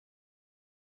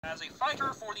as a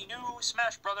fighter for the new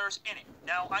Smash Brothers inning.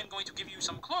 Now, I'm going to give you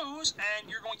some clues, and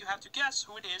you're going to have to guess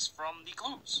who it is from the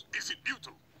clues. Is it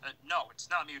Mewtwo? No, it's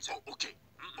not Mewtwo. Oh, okay.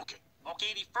 Okay.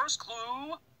 Okay, the first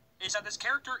clue is that this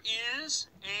character is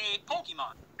a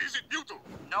Pokemon. Is it Mewtwo?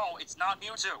 No, it's not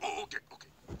Mewtwo. Oh, okay.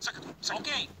 Second.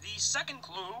 Okay, the second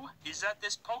clue is that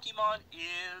this Pokemon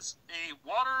is a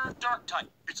water dark type.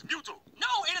 It's Mewtwo. No,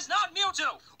 it is not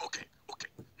Mewtwo. Okay.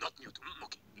 Not Mewtwo.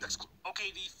 Okay, next clue.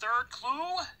 Okay, the third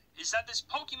clue is that this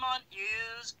Pokemon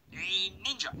is a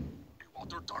ninja. A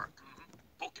water dark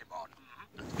Pokemon.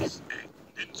 That is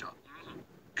a ninja.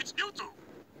 It's Mewtwo.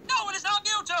 No, it is not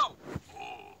Mewtwo.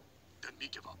 Oh, then me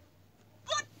give up.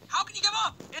 What? How can you give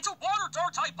up? It's a water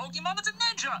dark type Pokemon that's a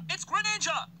ninja. It's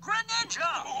Greninja. Greninja.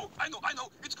 Oh, I know.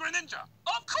 It's Greninja.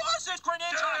 Of course it's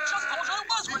Greninja. I just told you it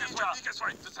was Greninja. Mika's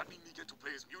right. Does that mean me get to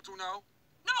play as Mewtwo now?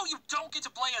 No, you don't get to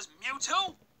play as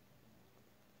Mewtwo.